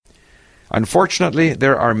Unfortunately,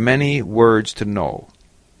 there are many words to know.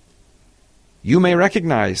 You may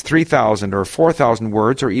recognize 3,000 or 4,000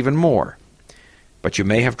 words or even more, but you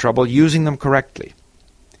may have trouble using them correctly.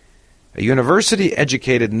 A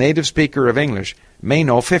university-educated native speaker of English may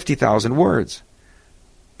know 50,000 words,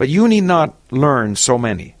 but you need not learn so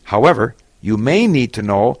many. However, you may need to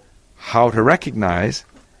know how to recognize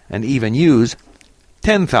and even use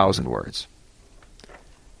 10,000 words.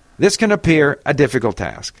 This can appear a difficult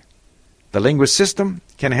task. The linguist system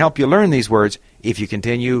can help you learn these words if you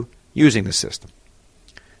continue using the system.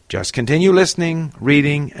 Just continue listening,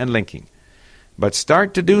 reading, and linking, but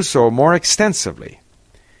start to do so more extensively.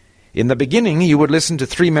 In the beginning, you would listen to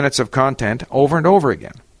 3 minutes of content over and over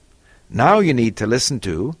again. Now you need to listen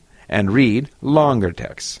to and read longer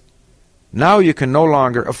texts. Now you can no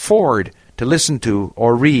longer afford to listen to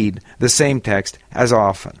or read the same text as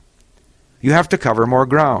often. You have to cover more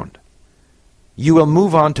ground. You will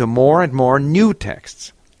move on to more and more new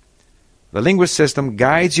texts. The linguist system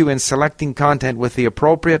guides you in selecting content with the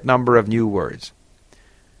appropriate number of new words.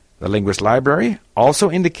 The linguist library also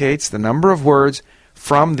indicates the number of words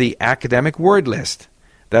from the academic word list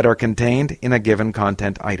that are contained in a given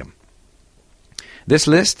content item. This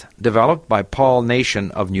list, developed by Paul Nation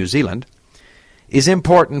of New Zealand, is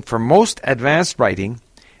important for most advanced writing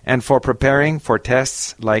and for preparing for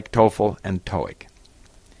tests like TOEFL and TOEIC.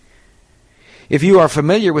 If you are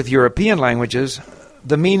familiar with European languages,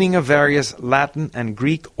 the meaning of various Latin and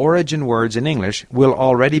Greek origin words in English will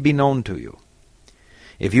already be known to you.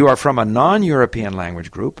 If you are from a non-European language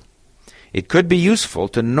group, it could be useful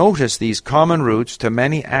to notice these common roots to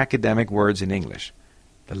many academic words in English.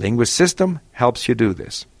 The linguist system helps you do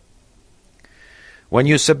this. When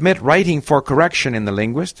you submit writing for correction in the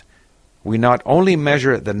linguist, we not only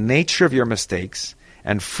measure the nature of your mistakes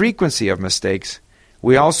and frequency of mistakes,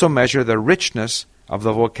 we also measure the richness of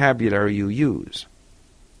the vocabulary you use.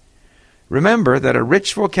 Remember that a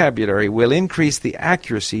rich vocabulary will increase the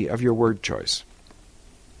accuracy of your word choice.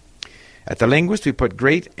 At The Linguist, we put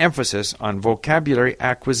great emphasis on vocabulary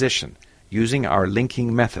acquisition using our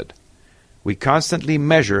linking method. We constantly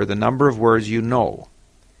measure the number of words you know.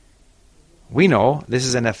 We know this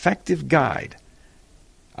is an effective guide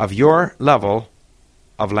of your level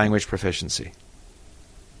of language proficiency.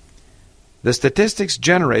 The statistics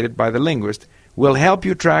generated by The Linguist will help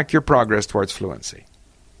you track your progress towards fluency.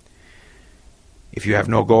 If you have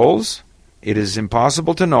no goals, it is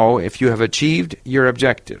impossible to know if you have achieved your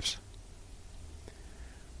objectives.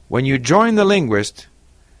 When you join The Linguist,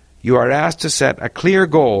 you are asked to set a clear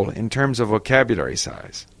goal in terms of vocabulary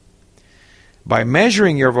size. By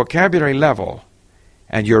measuring your vocabulary level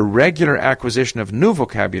and your regular acquisition of new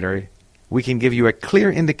vocabulary, we can give you a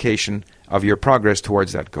clear indication of your progress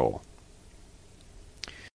towards that goal.